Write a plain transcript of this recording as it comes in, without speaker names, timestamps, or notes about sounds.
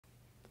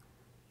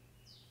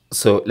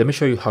So let me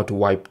show you how to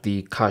wipe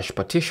the cache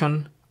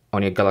partition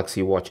on your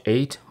Galaxy Watch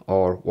 8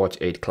 or Watch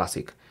 8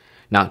 Classic.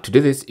 Now to do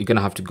this, you're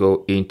gonna have to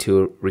go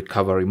into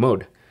recovery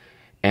mode.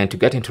 And to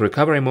get into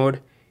recovery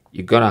mode,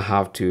 you're gonna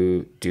have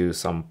to do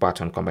some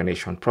button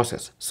combination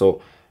process.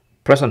 So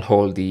press and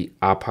hold the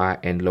upper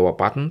and lower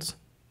buttons.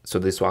 So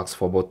this works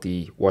for both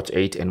the Watch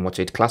 8 and Watch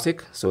 8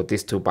 Classic. So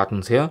these two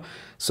buttons here.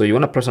 So you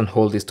wanna press and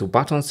hold these two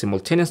buttons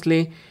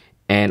simultaneously.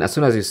 And as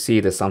soon as you see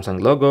the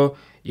Samsung logo,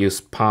 you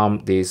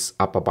spam this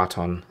upper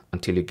button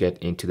until you get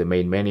into the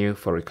main menu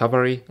for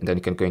recovery, and then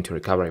you can go into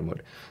recovery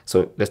mode.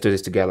 So let's do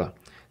this together.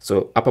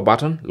 So upper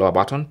button, lower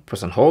button,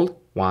 press and hold.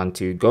 1,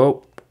 2,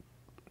 go.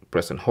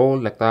 Press and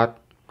hold like that.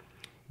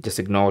 Just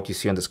ignore what you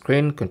see on the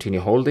screen.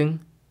 Continue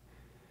holding.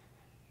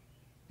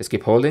 Let's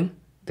keep holding.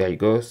 There you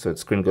go. So the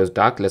screen goes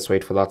dark. Let's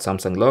wait for that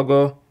Samsung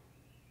logo.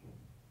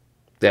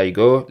 There you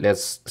go.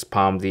 Let's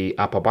spam the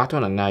upper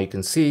button, and now you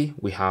can see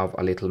we have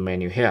a little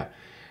menu here.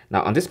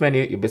 Now on this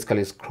menu, you're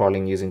basically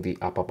scrolling using the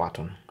upper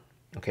button.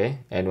 Okay,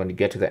 and when you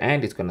get to the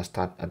end, it's going to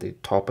start at the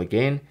top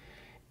again,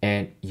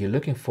 and you're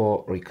looking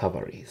for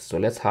recovery. So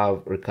let's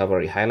have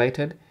recovery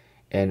highlighted,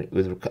 and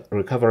with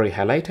recovery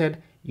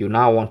highlighted, you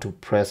now want to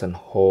press and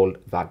hold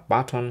that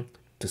button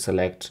to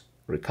select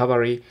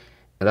recovery,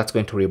 and that's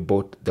going to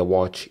reboot the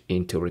watch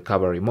into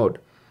recovery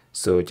mode.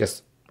 So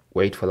just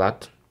wait for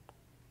that.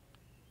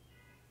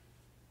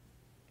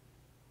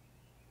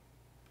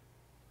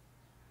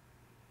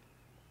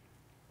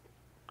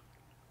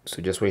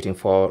 So just waiting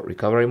for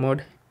recovery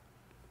mode.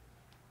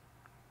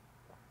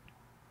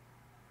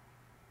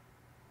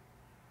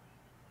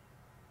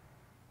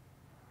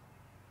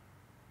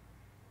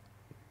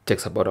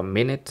 Takes about a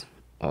minute.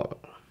 Oh,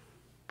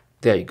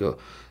 there you go.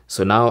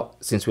 So now,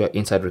 since we are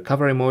inside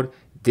recovery mode,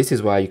 this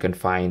is where you can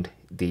find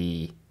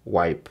the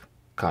wipe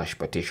cache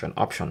partition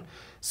option.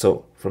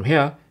 So from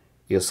here,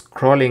 you're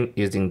scrolling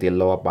using the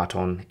lower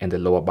button and the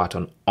lower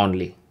button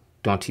only.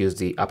 Don't use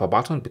the upper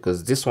button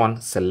because this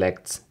one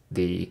selects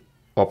the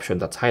option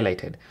that's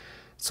highlighted.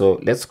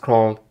 So let's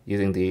scroll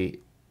using the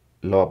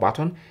lower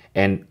button,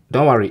 and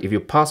don't worry, if you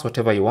pass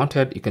whatever you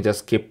wanted, you can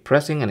just keep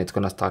pressing and it's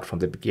going to start from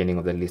the beginning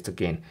of the list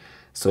again.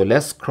 So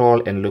let's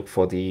scroll and look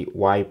for the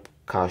wipe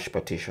cache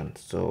partition.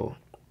 So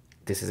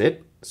this is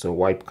it. So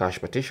wipe cache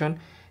partition,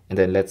 and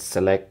then let's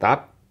select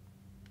that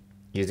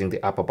using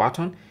the upper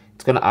button.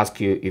 It's going to ask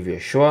you if you're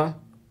sure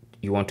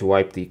you want to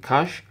wipe the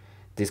cache.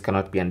 This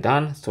cannot be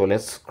undone. So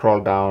let's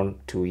scroll down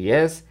to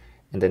yes,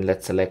 and then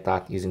let's select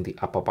that using the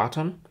upper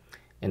button,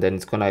 and then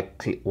it's going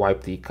to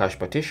wipe the cache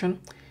partition.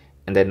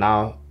 And then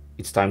now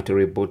it's time to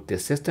reboot the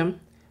system.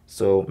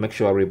 So make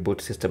sure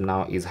reboot system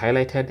now is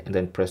highlighted, and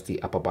then press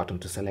the upper button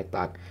to select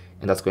that.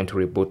 And that's going to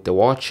reboot the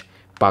watch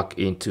back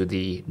into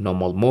the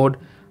normal mode,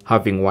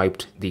 having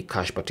wiped the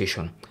cache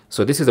partition.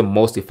 So this is the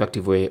most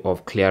effective way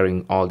of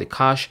clearing all the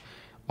cache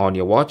on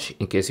your watch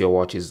in case your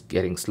watch is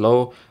getting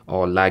slow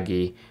or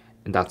laggy,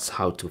 and that's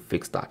how to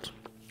fix that.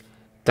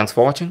 Thanks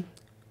for watching.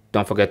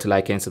 Don't forget to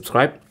like and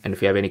subscribe. And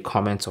if you have any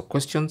comments or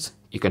questions,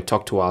 you can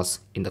talk to us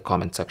in the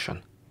comment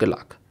section. Good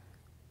luck.